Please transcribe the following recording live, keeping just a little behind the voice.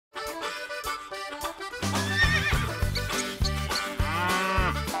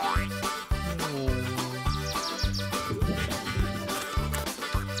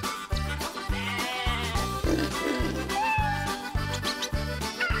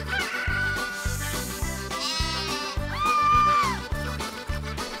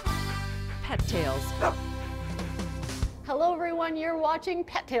Tales. Hello everyone, you're watching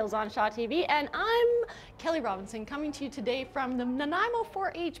Pet Tales on Ch.4 TV, and I'm Kelly Robinson coming to you today from the Nanaimo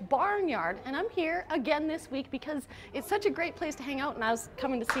 4-H barnyard, and I'm here again this week because it's such a great place to hang out, and I was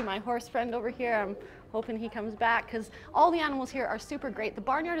coming to see my horse friend over here. I'm hoping he comes back because all the animals here are super great. The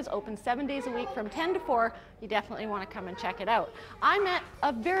barnyard is open 7 days a week from 10 to 4. You definitely want to come and check it out. I met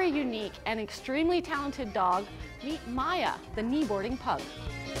a very unique and extremely talented dog. Meet Miah, the Kneeboarding Pug.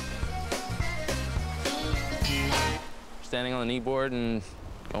 Standing on the kneeboard and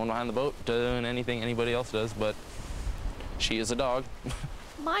going behind the boat, doing anything anybody else does, but she is a dog.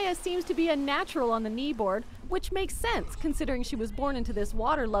 Miah seems to be a natural on the kneeboard, which makes sense considering she was born into this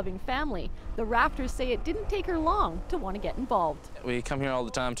water-loving family. The rafters say it didn't take her long to want to get involved. We come here all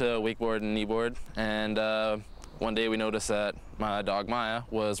the time to wakeboard and kneeboard, and one day we noticed that my dog Miah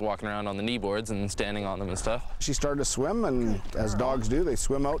was walking around on the kneeboards and standing on them and stuff. She started to swim, and as dogs do, they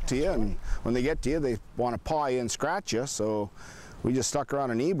swim out to you, and when they get to you, they want to paw you and scratch you, so we just stuck her on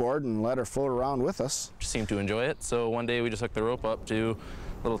a kneeboard and let her float around with us. She seemed to enjoy it, so one day we just hooked the rope up to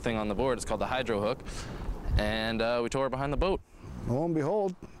a little thing on the board. It's called the hydro hook, and we tore her behind the boat. Lo and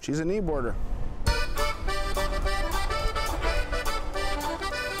behold, she's a kneeboarder.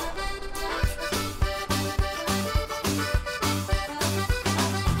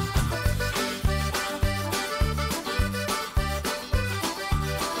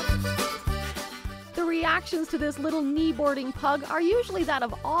 Reactions to this little kneeboarding pug are usually that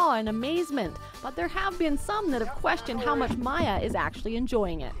of awe and amazement, but there have been some that have questioned how much Miah is actually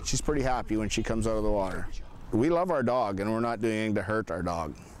enjoying it. She's pretty happy when she comes out of the water. We love our dog, and we're not doing anything to hurt our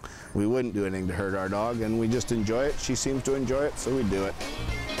dog. We wouldn't do anything to hurt our dog, and we just enjoy it. She seems to enjoy it, so we do it.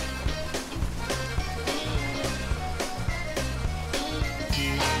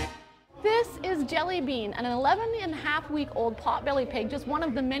 This is Jelly Bean, an 11-and-a-half-week-old potbelly pig, just one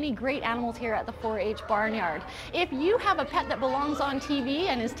of the many great animals here at the 4-H barnyard. If you have a pet that belongs on TV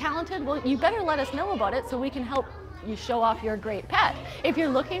and is talented, well, you better let us know about it so we can help you show off your great pet. If you're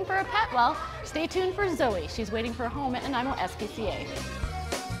looking for a pet, well, stay tuned for Zoe. She's waiting for a home at Nanaimo SPCA.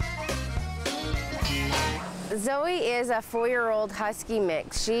 Zoe is a 4-year-old husky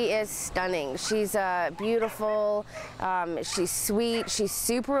mix. She is stunning. She's beautiful, she's sweet, she's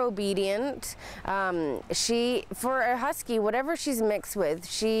super obedient. For a husky, whatever she's mixed with,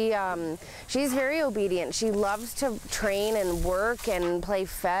 she's very obedient. She loves to train and work and play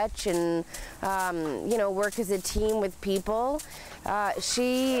fetch and you know, work as a team with people.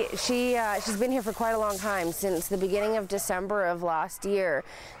 She's been here for quite a long time, since the beginning of December of last year.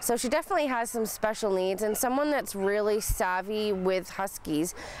 So she definitely has some special needs, and someone that's really savvy with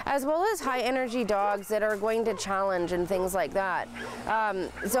huskies, as well as high energy dogs that are going to challenge and things like that.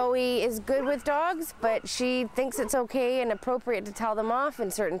 Zoe is good with dogs, but she thinks it's okay and appropriate to tell them off in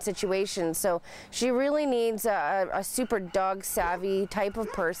certain situations. So she really needs a super dog savvy type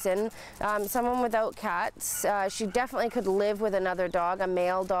of person, someone without cats. She definitely could live with another dog, a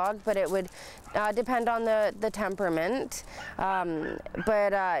male dog, but it would depend on the temperament.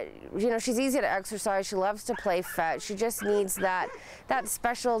 You know, she's easy to exercise. She loves to play fetch. She just needs that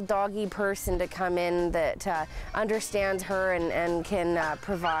special doggy person to come in that understands her and can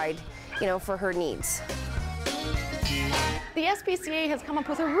provide, you know, for her needs. The SPCA has come up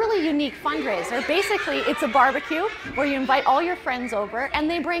with a really unique fundraiser. Basically, it's a barbecue where you invite all your friends over and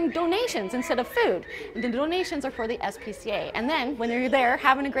they bring donations instead of food. The donations are for the SPCA. And then when you're there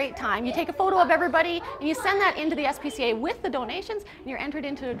having a great time, you take a photo of everybody and you send that into the SPCA with the donations, and you're entered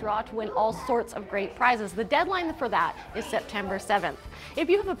into a draw to win all sorts of great prizes. The deadline for that is September 7th. If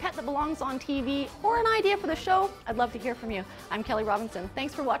you have a pet that belongs on TV or an idea for the show, I'd love to hear from you. I'm Kelly Robinson.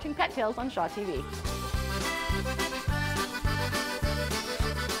 Thanks for watching Pet Tales on Ch.4 TV.